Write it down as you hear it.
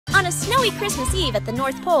a snowy Christmas Eve at the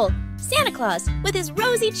North Pole, Santa Claus, with his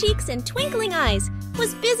rosy cheeks and twinkling eyes,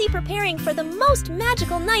 was busy preparing for the most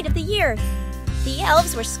magical night of the year. The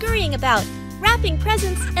elves were scurrying about, wrapping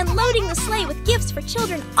presents and loading the sleigh with gifts for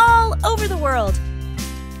children all over the world.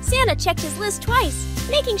 Santa checked his list twice,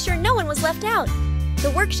 making sure no one was left out.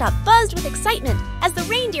 The workshop buzzed with excitement as the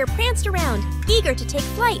reindeer pranced around, eager to take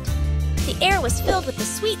flight. The air was filled with the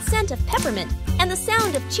sweet scent of peppermint and the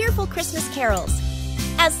sound of cheerful Christmas carols.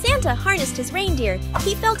 As Santa harnessed his reindeer,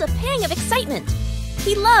 he felt a pang of excitement.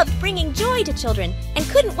 He loved bringing joy to children and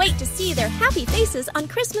couldn't wait to see their happy faces on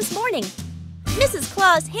Christmas morning. Mrs.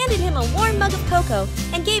 Claus handed him a warm mug of cocoa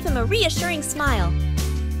and gave him a reassuring smile.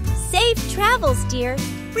 "Safe travels, dear.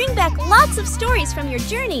 Bring back lots of stories from your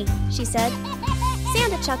journey," she said.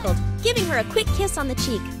 Santa chuckled, giving her a quick kiss on the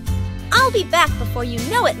cheek. "I'll be back before you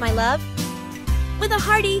know it, my love." With a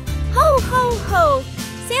hearty ho, ho, ho,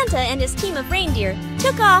 Santa and his team of reindeer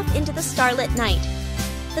took off into the starlit night.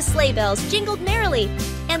 The sleigh bells jingled merrily,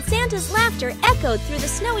 and Santa's laughter echoed through the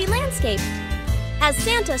snowy landscape. As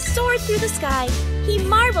Santa soared through the sky, he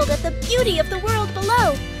marveled at the beauty of the world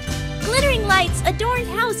below. Glittering lights adorned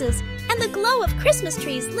houses, and the glow of Christmas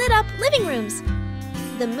trees lit up living rooms.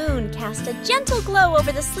 The moon cast a gentle glow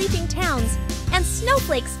over the sleeping towns, and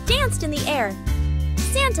snowflakes danced in the air.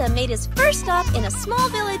 Santa made his first stop in a small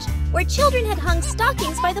village where children had hung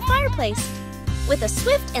stockings by the fireplace. With a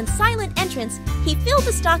swift and silent entrance, he filled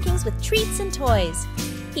the stockings with treats and toys.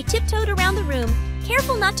 He tiptoed around the room,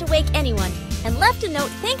 careful not to wake anyone, and left a note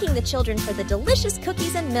thanking the children for the delicious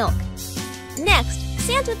cookies and milk. Next,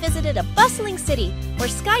 Santa visited a bustling city where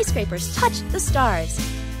skyscrapers touched the stars.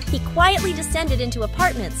 He quietly descended into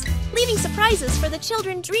apartments, leaving surprises for the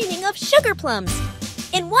children dreaming of sugar plums.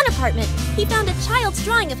 In one apartment, he found a child's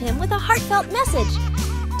drawing of him with a heartfelt message.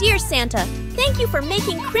 "Dear Santa, thank you for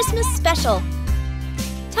making Christmas special."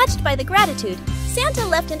 Touched by the gratitude, Santa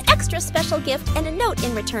left an extra special gift and a note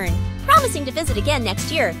in return, promising to visit again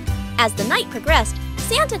next year. As the night progressed,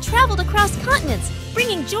 Santa traveled across continents,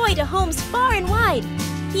 bringing joy to homes far and wide.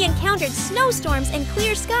 He encountered snowstorms and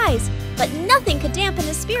clear skies, but nothing could dampen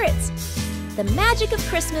his spirits. The magic of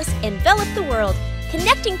Christmas enveloped the world,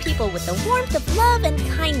 connecting people with the warmth of love and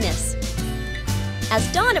kindness. As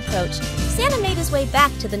dawn approached, Santa made his way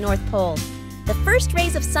back to the North Pole. The first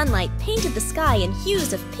rays of sunlight painted the sky in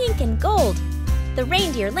hues of pink and gold. The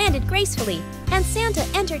reindeer landed gracefully, and Santa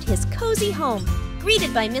entered his cozy home,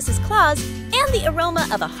 greeted by Mrs. Claus and the aroma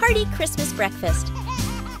of a hearty Christmas breakfast.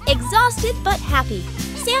 Exhausted but happy,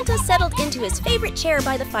 Santa settled into his favorite chair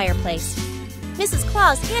by the fireplace. Mrs.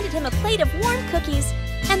 Claus handed him a plate of warm cookies,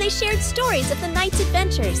 and they shared stories of the night's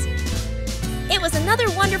adventures. "It was another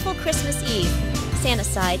wonderful Christmas Eve," Santa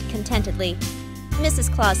sighed contentedly.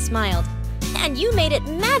 Mrs. Claus smiled. "And you made it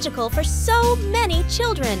magical for so many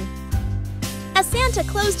children." As Santa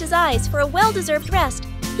closed his eyes for a well-deserved rest,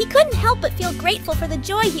 he couldn't help but feel grateful for the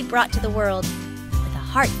joy he brought to the world. With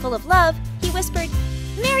a heart full of love, he whispered,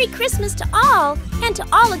 "Merry Christmas to all, and to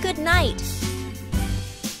all a good night."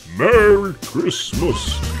 Merry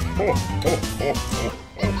Christmas! Ho, ho, ho, ho.